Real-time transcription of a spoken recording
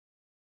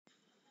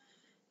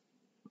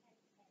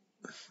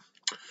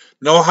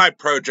Noahide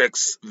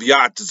projects the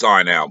art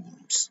design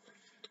albums.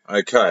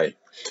 Okay.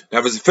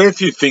 Now, there's a fair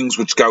few things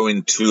which go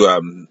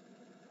into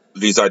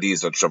these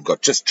ideas that I've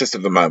got just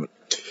at the moment.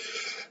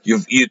 You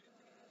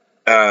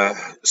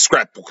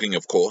scrapbooking,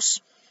 of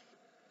course.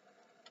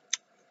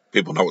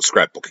 People know what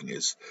scrapbooking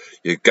is.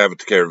 You gather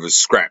together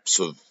scraps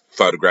of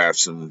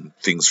photographs and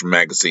things from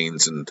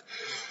magazines and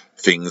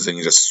things, and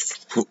you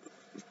just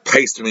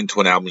paste them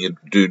into an album. You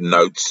do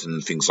notes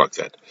and things like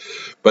that.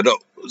 But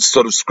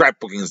sort of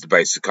scrapbooking is the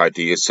basic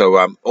idea. So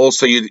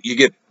also you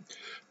get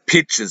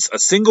pictures, a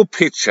single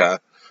picture,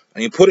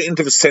 and you put it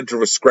into the center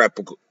of a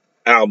scrapbook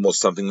album or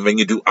something, and then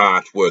you do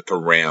artwork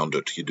around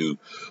it. You do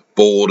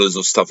borders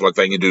or stuff like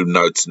that, and you do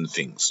notes and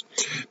things.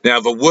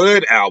 Now, the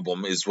word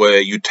album is where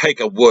you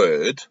take a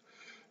word.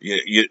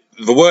 The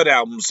word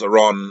albums are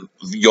on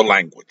your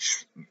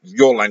language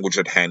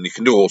at hand. You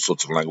can do all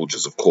sorts of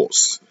languages, of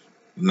course,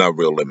 no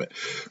real limit.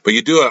 But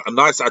you do a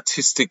nice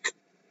artistic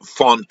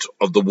font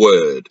of the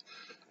word,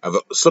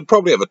 so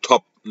probably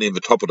near the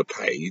top of the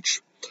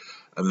page,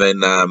 and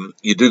then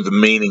you do the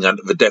meaning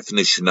under the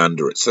definition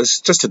under it. So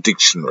it's just a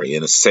dictionary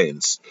in a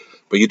sense,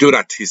 but you do it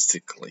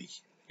artistically.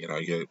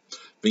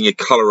 Then you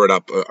colour it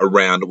up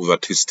around it with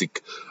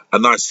a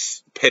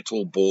nice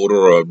petal border,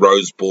 or a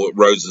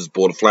roses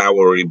border,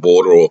 flowery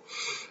border, or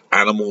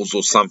animals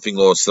or something,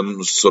 or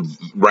some sort of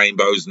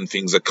rainbows and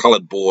things, a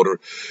coloured border,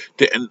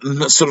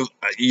 and sort of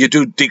you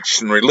do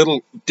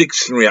little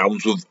dictionary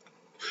albums with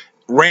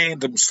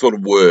random sort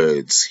of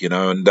words,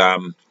 and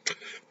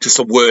just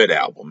a word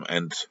album.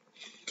 And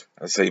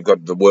I say you've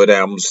got the word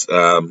albums,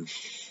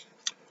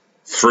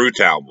 fruit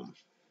album.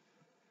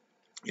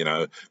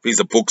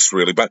 These are books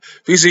really, but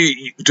these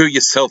are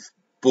do-yourself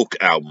book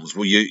albums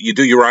where you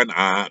do your own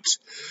art.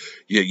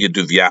 You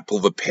do the apple,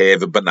 the pear,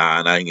 the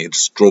banana, and you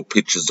just draw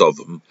pictures of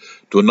them.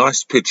 Do a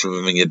nice picture of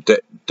them, and you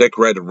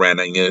decorate around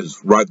it, and you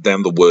write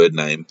down the word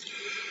name.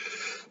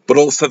 But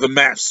also the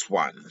maths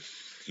one.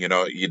 You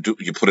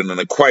put in an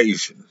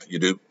equation. You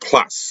do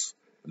plus,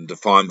 and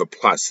define the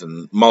plus,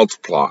 and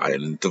multiply,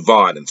 and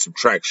divide, and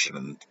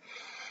subtraction,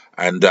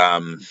 and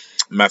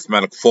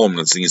mathematical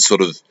formulas, and you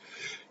sort of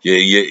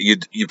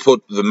you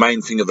put the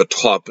main thing at the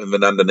top, and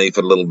then underneath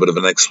a little bit of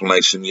an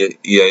explanation.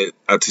 Your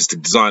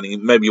artistic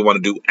designing. Maybe you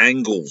want to do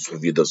angles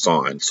with your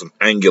design, sort of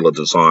angular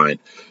design,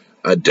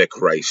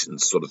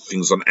 decorations, sort of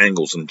things on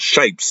angles and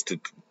shapes to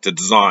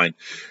design,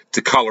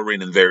 to colour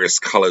in various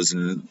colours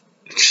and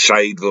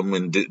shade them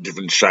in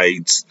different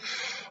shades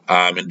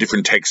and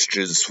different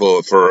textures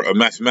for a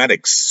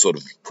mathematics sort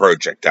of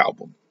project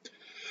album.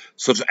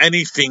 Sort of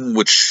anything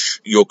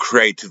which your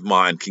creative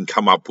mind can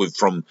come up with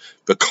from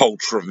the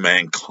culture of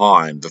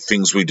mankind, the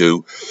things we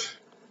do,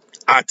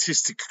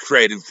 artistic,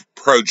 creative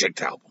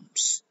project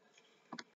albums.